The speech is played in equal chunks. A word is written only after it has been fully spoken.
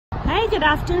Hi, good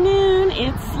afternoon.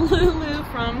 It's Lulu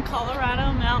from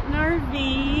Colorado Mountain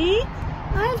RV.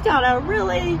 I've got a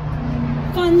really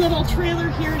fun little trailer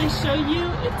here to show you.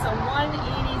 It's a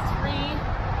 183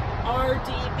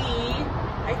 RDB.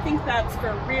 I think that's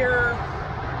for rear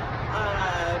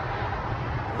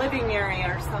living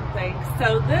area or something.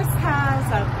 So this has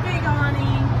a big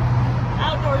awning,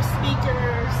 outdoor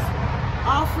speakers,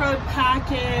 off-road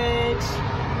package.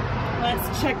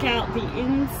 Let's check out the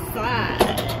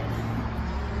inside.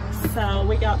 So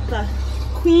we got the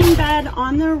queen bed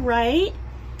on the right,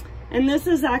 and this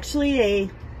is actually a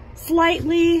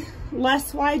slightly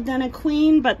less wide than a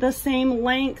queen, but the same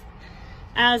length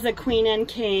as a queen and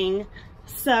king.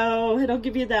 So it'll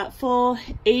give you that full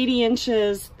 80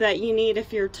 inches that you need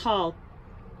if you're tall.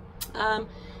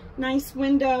 Nice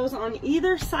windows on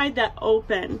either side that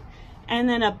open, and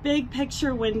then a big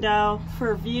picture window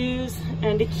for views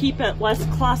and to keep it less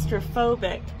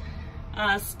claustrophobic.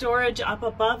 Storage up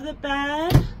above the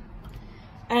bed,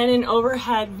 and an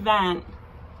overhead vent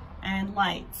and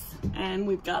lights, and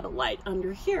we've got a light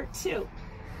under here too.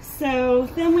 So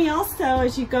then we also,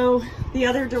 as you go the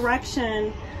other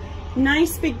direction,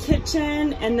 nice big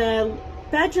kitchen, and the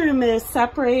bedroom is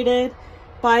separated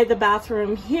by the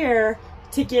bathroom here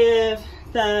to give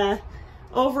the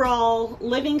overall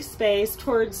living space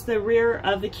towards the rear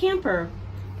of the camper.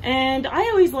 And I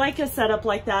always like a setup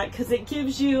like that because it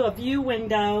gives you a view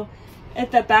window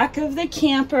at the back of the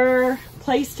camper,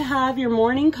 place to have your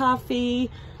morning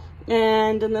coffee,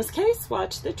 and in this case,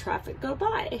 watch the traffic go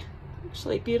by.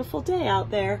 Actually, beautiful day out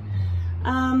there.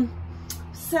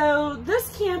 So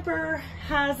this camper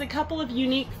has a couple of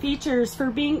unique features. For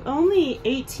being only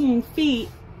 18 feet,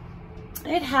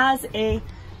 it has a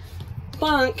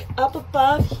bunk up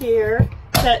above here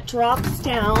that drops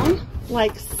down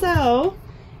like so,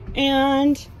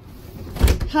 and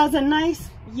has a nice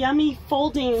yummy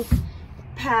folding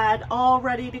pad all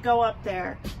ready to go up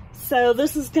there. So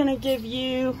this is going to give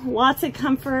you lots of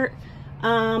comfort.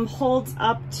 Holds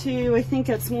up to, I think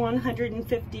it's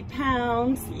 150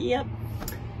 pounds. Yep.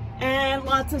 And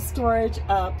lots of storage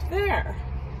up there.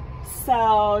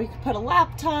 So you can put a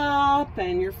laptop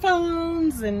and your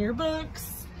phones and your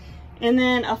books, and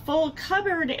then a full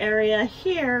cupboard area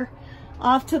here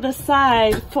off to the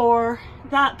side for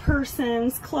that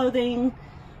person's clothing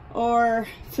or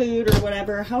food or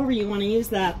whatever, however you want to use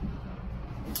that.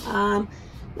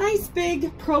 Nice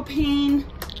big propane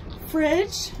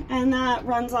fridge, and that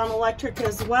runs on electric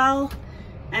as well,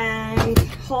 and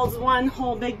holds one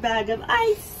whole big bag of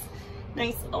ice.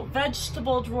 Nice little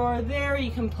vegetable drawer there.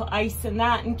 You can put ice in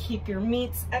that and keep your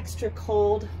meats extra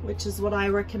cold, which is what I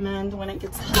recommend when it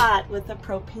gets hot with a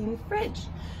propane fridge.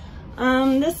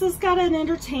 This has got an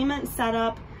entertainment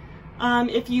setup.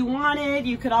 If you wanted,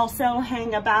 you could also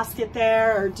hang a basket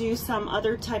there or do some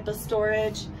other type of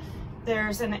storage.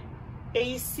 There's an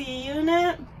AC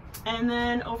unit, and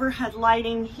then overhead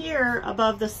lighting here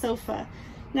above the sofa.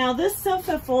 Now this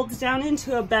sofa folds down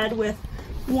into a bed with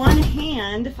one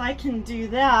hand. If I can do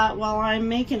that while I'm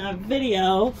making a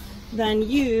video, then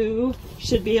you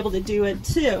should be able to do it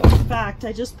too. In fact,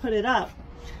 I just put it up.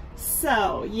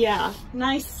 So yeah,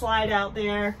 nice slide out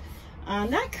there.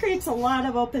 That creates a lot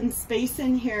of open space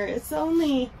in here. It's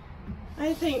only,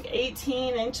 I think,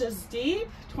 18 inches deep,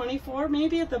 24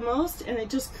 maybe at the most, and it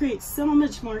just creates so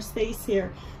much more space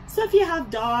here. So if you have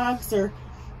dogs or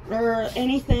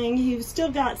anything, you've still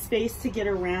got space to get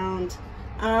around.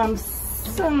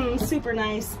 Some super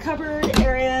nice cupboard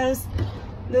areas.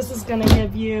 This is going to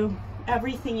give you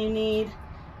everything you need,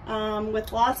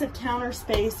 with lots of counter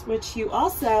space, which you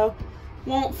also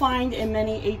won't find in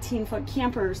many 18-foot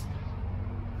campers.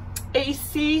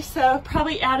 AC, so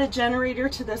probably add a generator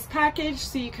to this package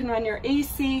so you can run your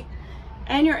AC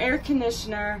and your air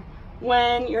conditioner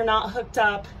when you're not hooked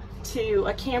up to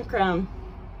a campground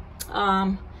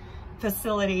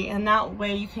facility, and that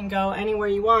way you can go anywhere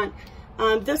you want.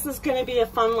 This is going to be a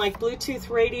fun like Bluetooth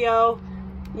radio.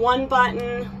 One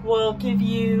button will give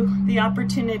you the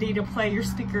opportunity to play your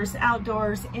speakers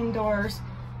outdoors, indoors,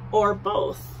 or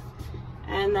both.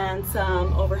 And then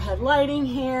some overhead lighting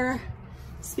here,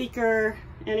 speaker,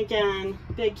 and again,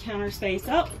 big counter space.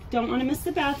 Oh, don't want to miss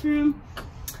the bathroom.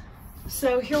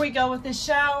 So here we go with the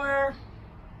shower.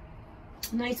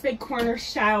 Nice big corner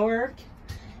shower.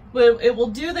 It will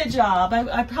do the job.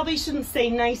 I probably shouldn't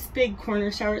say nice big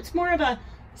corner shower. It's more of a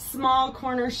small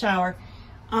corner shower.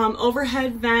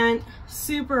 Overhead vent,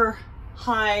 super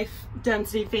high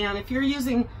density fan. If you're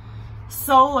using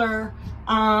solar,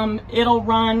 it'll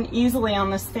run easily on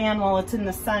this fan while it's in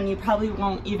the sun. You probably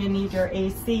won't even need your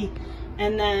AC.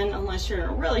 And then, unless you're in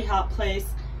a really hot place,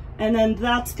 And then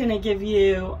that's gonna give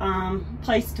you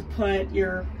place to put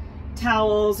your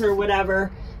towels or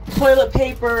whatever. Toilet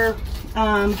paper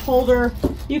holder.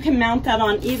 You can mount that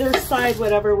on either side,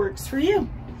 whatever works for you.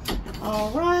 All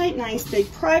right, nice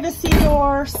big privacy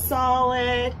door,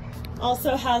 solid.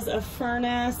 Also has a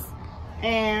furnace,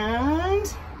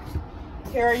 and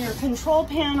here are your control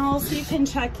panels. You can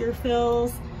check your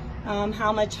fills,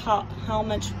 how much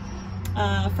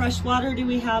fresh water do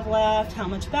we have left, how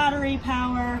much battery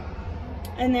power,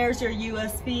 and there's your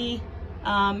USB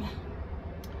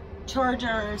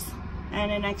chargers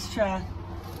and an extra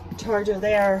charger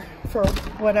there for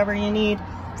whatever you need.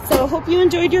 So hope you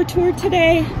enjoyed your tour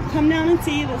today. Come down and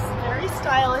see this very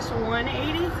stylish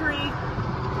 183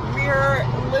 rear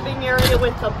living area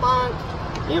with a bunk.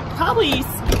 It probably,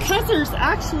 because there's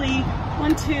actually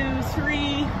 1, 2,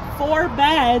 3, 4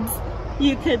 beds,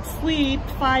 you could sleep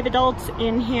 5 adults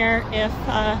in here if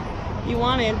you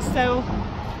wanted. So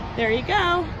there you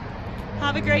go.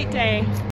 Have a great day.